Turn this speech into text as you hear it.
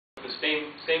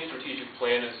same strategic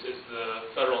plan as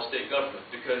the federal and state government,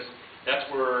 because that's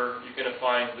where you're going to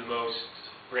find the most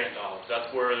grant dollars.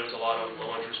 That's where there's a lot of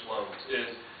low-interest loans,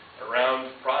 is around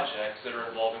projects that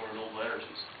are involving renewable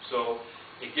energies. So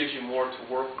it gives you more to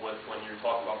work with when you're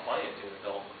talking about financing a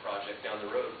development project down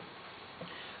the road.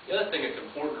 The other thing that's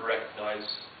important to recognize,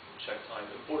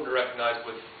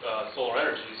 with solar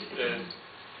energies is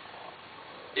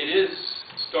it is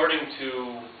starting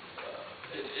to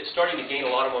gain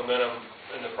a lot of momentum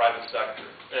in the private sector.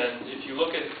 And if you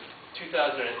look at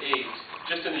 2008,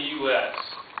 just in the U.S.,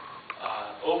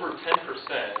 over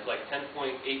 10%, like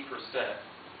 10.8%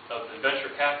 of the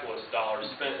venture capitalist dollars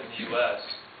spent in the U.S.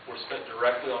 were spent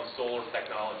directly on solar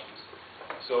technologies.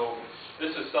 So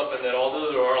this is something that, although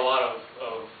there are a lot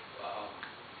of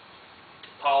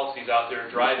policies out there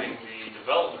driving the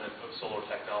development of solar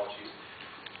technologies,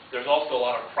 there's also a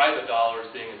lot of private dollars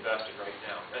being invested right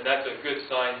now. And that's a good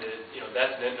sign that,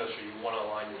 that's an industry you want to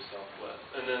align yourself with.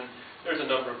 And then there's a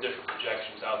number of different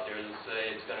projections out there that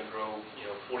say it's going to grow,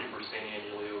 40%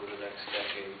 annually over the next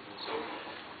decade. And so,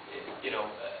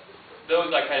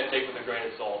 those I kind of take with a grain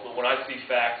of salt. But when I see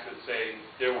facts that say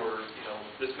there were,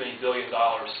 this many $1 billion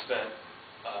spent,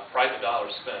 private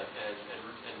dollars spent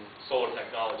in solar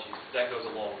technologies, that goes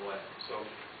a long way. So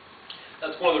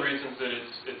that's one of the reasons that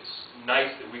it's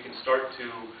nice that we can start to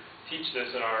teach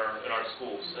this in our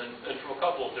schools, and from a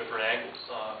couple of different angles.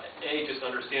 A, just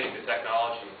understanding the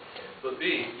technology, but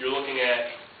B, you're looking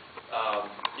at,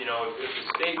 if the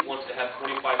state wants to have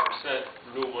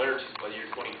 25% renewable energies by the year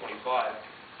 2025,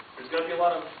 there's going to be a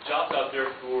lot of jobs out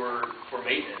there for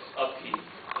maintenance, upkeep,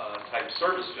 type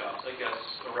service jobs, I guess,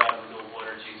 around renewable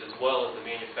energies, as well as the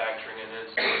manufacturing and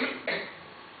installation.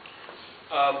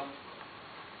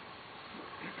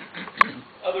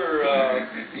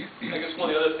 I guess one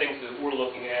of the other things that we're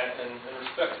looking at, and in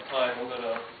respect to time, I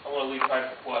want to leave time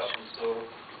for questions, so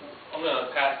I'm going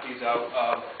to pass these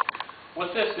out.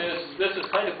 What this is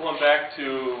kind of going back to,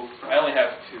 I only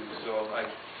have two, so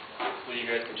hopefully you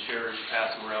guys can share and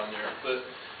pass them around there. But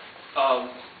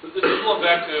this is going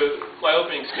back to my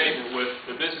opening statement with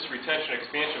the Business Retention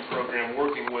Expansion Program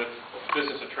working with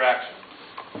business attraction.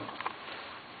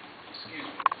 Excuse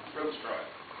me, throat's dry.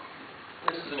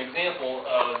 This is an example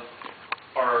of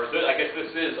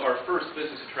this is our first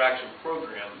business attraction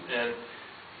program, and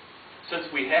since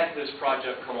we had this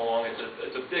project come along,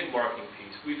 it's a big marketing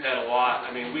piece. We've had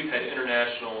we've had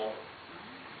international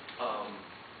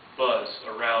buzz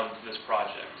around this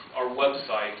project. Our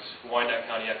website, Wyandot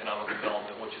County Economic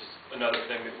Development, which is another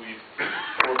thing that we've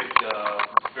worked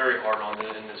very hard on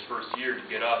in this first year to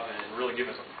get up and really give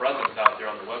us a presence out there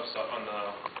on the website, on the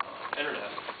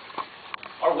internet.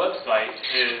 Our website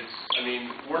is,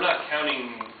 we're not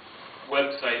counting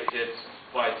website hits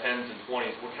by tens and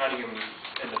 20s. We're counting them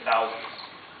in the thousands.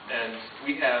 And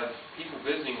we have people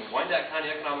visiting Wyandot County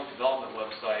Economic Development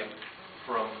website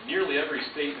from nearly every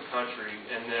state in the country,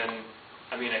 and then,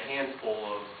 a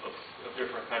handful of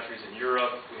different countries in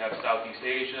Europe. We have Southeast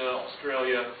Asia,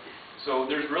 Australia. So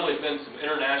there's really been some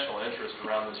international interest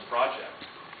around this project.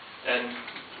 And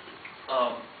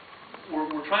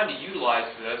we're trying to utilize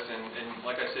this and,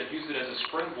 like I said, use it as a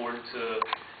springboard to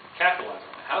capitalize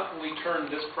on it. How can we turn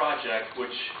this project,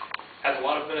 which has a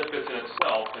lot of benefits in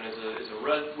itself and is a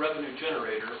revenue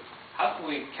generator, how can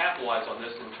we capitalize on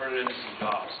this and turn it into some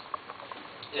jobs?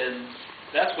 And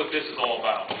that's what this is all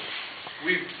about.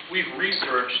 We've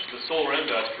researched the solar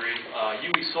industry.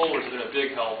 UE Solar has been a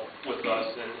big help with us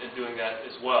in doing that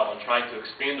as well, and trying to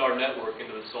expand our network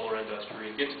into the solar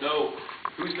industry and get to know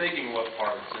who's making what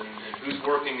parts and who's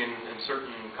working in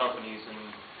certain companies, and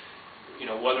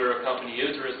whether a company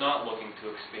is or is not looking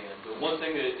to expand. But one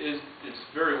thing that is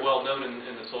very well known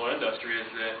in the solar industry is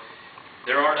that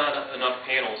there are not enough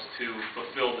panels to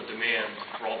fulfill the demand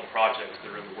for all the projects that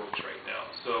are in the works right now.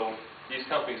 So these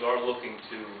companies are looking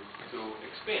to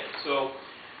expand. So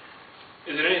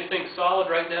is it anything solid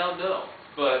right now? No.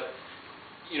 But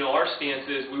our stance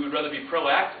is we would rather be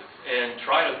proactive and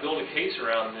try to build a case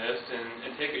around this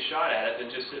and take a shot at it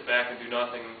than just sit back and do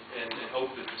nothing and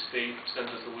hope that the state sends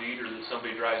us a lead, or that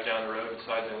somebody drives down the road and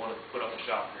decides they want to put up a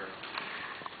shop here.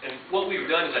 And what we've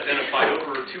done is identified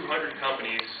over 200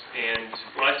 companies, and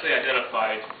when I say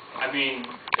identified,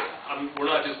 we're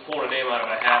not just pulling a name out of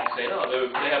a hat and saying, oh,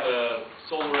 they have a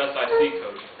solar SIC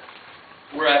code.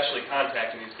 We're actually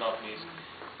contacting these companies,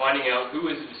 finding out who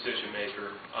is the decision maker,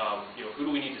 who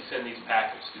do we need to send these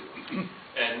packets to,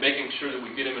 and making sure that we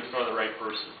get them in front of the right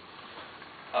person.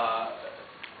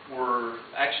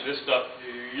 This stuff,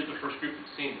 you're the first group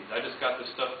that's seen these. I just got this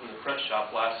stuff from the print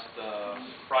shop last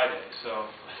Friday, so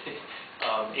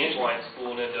Angeline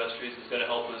School and Industries is going to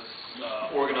help us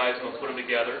organize them and put them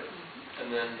together,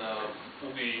 and then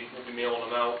we'll be mailing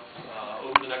them out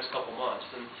over the next couple months.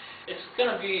 And it's going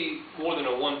to be more than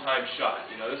a one-time shot.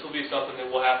 You know, this will be something that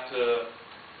we'll have to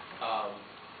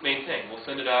maintain. We'll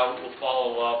send it out, we'll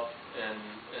follow up, and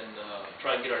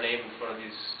try and get our name in front of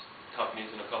these companies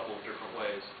in a couple of different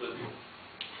ways. But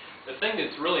the thing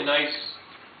that's really nice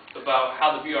about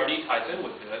how the BRD ties in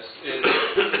with this is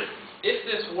if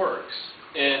this works,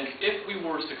 and if we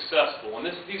were successful, and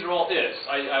these are all ifs,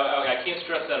 I can't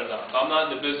stress that enough. I'm not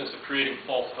in the business of creating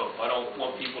false hope. I don't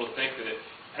want people to think that,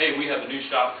 hey, we have a new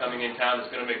shop coming in town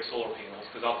that's going to make solar panels,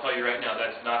 because I'll tell you right now,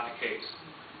 that's not the case.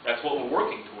 That's what we're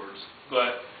working towards.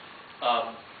 But,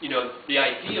 you know, the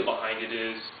idea behind it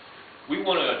is we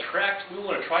want to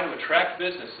try to attract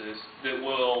businesses that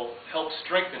will help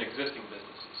strengthen existing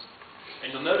businesses.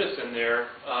 And you'll notice in there,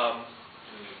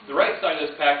 the right side of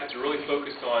this packet is really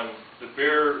focused on the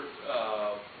bare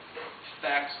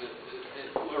facts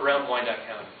around Wyandot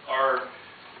County. Our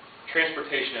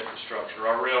transportation infrastructure,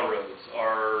 our railroads,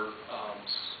 our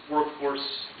workforce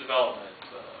development,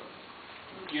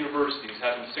 universities,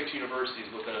 having 6 universities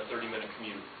within a 30-minute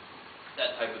commute,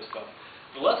 that type of stuff.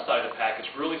 The left side of the package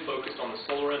really focused on the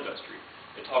solar industry.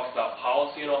 It talks about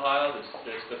policy in Ohio.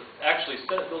 Actually,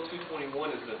 Senate Bill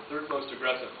 221 is the 3rd most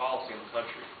aggressive policy in the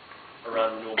country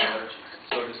around renewable energy.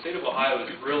 So the state of Ohio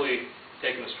is really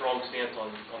taking a strong stance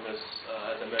on this,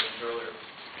 as I mentioned earlier.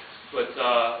 But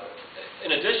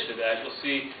in addition to that, you'll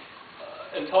see,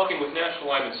 in talking with National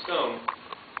Lime and Stone,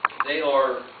 they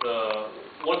are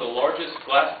one of the largest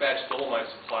glass batch dolomite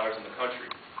suppliers in the country.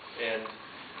 And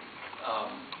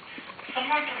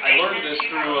I learned this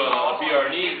through a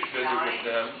BRD visit with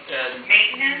them, and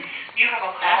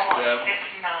asked them,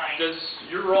 does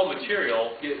your raw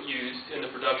material get used in the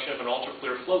production of an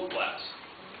ultra-clear float glass?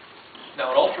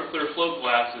 Now, an ultra-clear float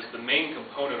glass is the main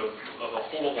component of a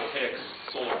photovoltaic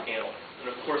solar panel. And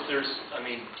of course, there's,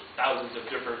 thousands of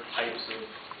different types of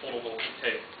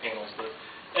photovoltaic panels, but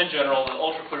in general, the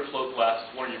ultra-clear float glass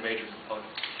is one of your major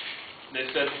components. They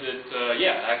said that,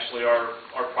 actually our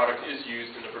product is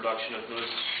used in the production of those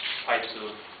types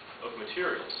of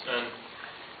materials. And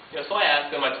so I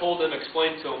asked them, I told them,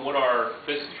 explained to them what our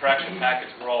business attraction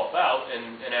package were all about,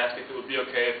 and asked if it would be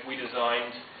okay if we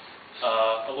designed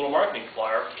a little marketing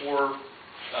flyer for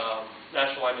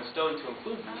National Lime and Stone to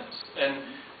include in this. And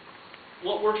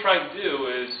what we're trying to do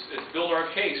is build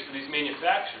our case for these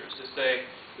manufacturers to say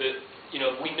that,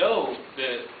 we know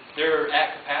that they're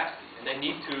at capacity and they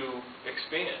need to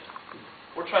expand.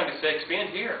 We're trying to say,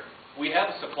 expand here. We have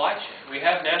a supply chain. We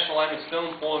have National Lime and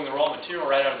Stone pulling the raw material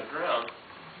right out of the ground.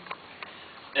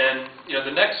 And,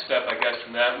 the next step, I guess,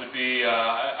 from that would be,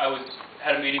 I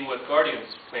had a meeting with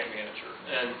Guardian's plant manager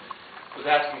and was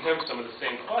asking him some of the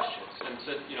same questions and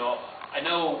said, I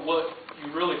know what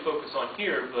you really focus on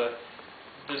here, but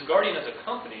does Guardian as a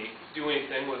company do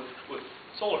anything with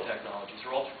solar technologies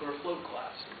or ultra-clear float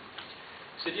glass?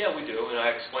 He said, yeah, we do, and I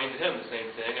explained to him the same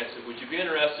thing. I said, would you be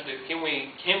interested, can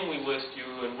we list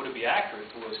you, and would it be accurate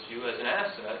to list you as an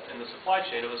asset in the supply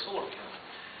chain of a solar panel?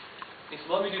 He said,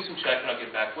 let me do some checking, I'll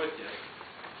get back with you.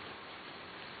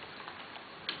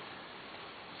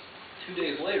 2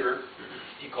 days later,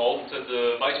 he called and said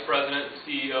the Vice President,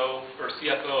 CEO, or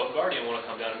CFO of Guardian want to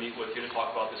come down and meet with you to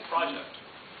talk about this project.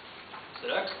 I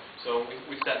said, excellent. So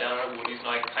we sat down at Woody's,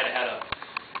 and I kind of had a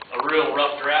real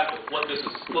rough draft of what this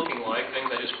is looking like, things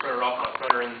I just printed off my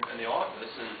printer in the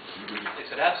office, and they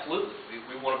said, absolutely,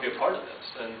 we want to be a part of this.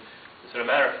 And as a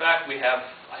matter of fact, we have,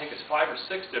 I think it's 5 or 6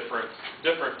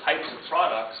 different types of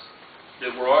products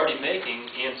that we're already making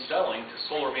and selling to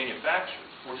solar manufacturers.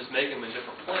 We're just making them in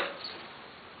different plants.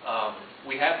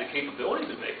 We have the capability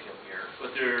to make them here,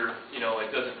 but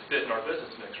it doesn't fit in our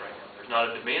business mix right now. There's not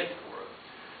a demand for it.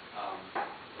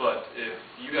 But if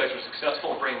you guys are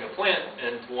successful in bringing a plant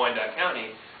into Wyandot County,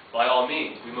 by all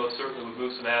means, we most certainly would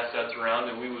move some assets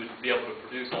around and we would be able to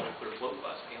produce ultra-clear float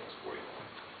glass panels for you.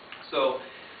 So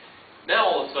now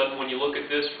all of a sudden, when you look at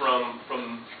this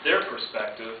from their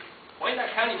perspective, Wyandot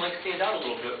County might stand out a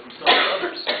little bit from some of the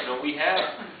others. We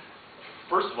have,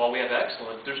 first of all, we have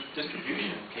excellent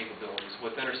distribution capabilities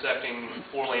with intersecting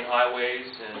 4-lane highways,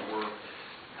 and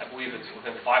I believe it's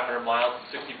within 500 miles of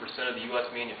 60% of the U.S.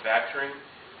 manufacturing.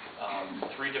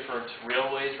 3 different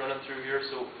railways running through here,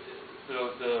 so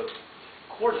the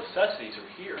core necessities are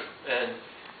here.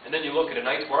 And then you look at a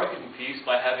nice marketing piece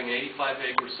by having an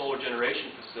 85-acre solar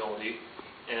generation facility,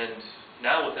 and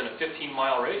now within a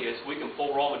 15-mile radius, we can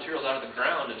pull raw materials out of the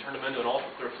ground and turn them into an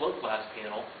ultra-clear float glass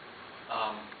panel.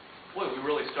 Boy, we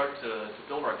really start to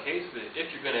build our case that if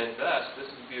you're going to invest, this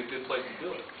would be a good place to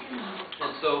do it.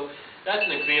 And so that's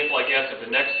an example, I guess, of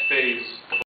the next phase of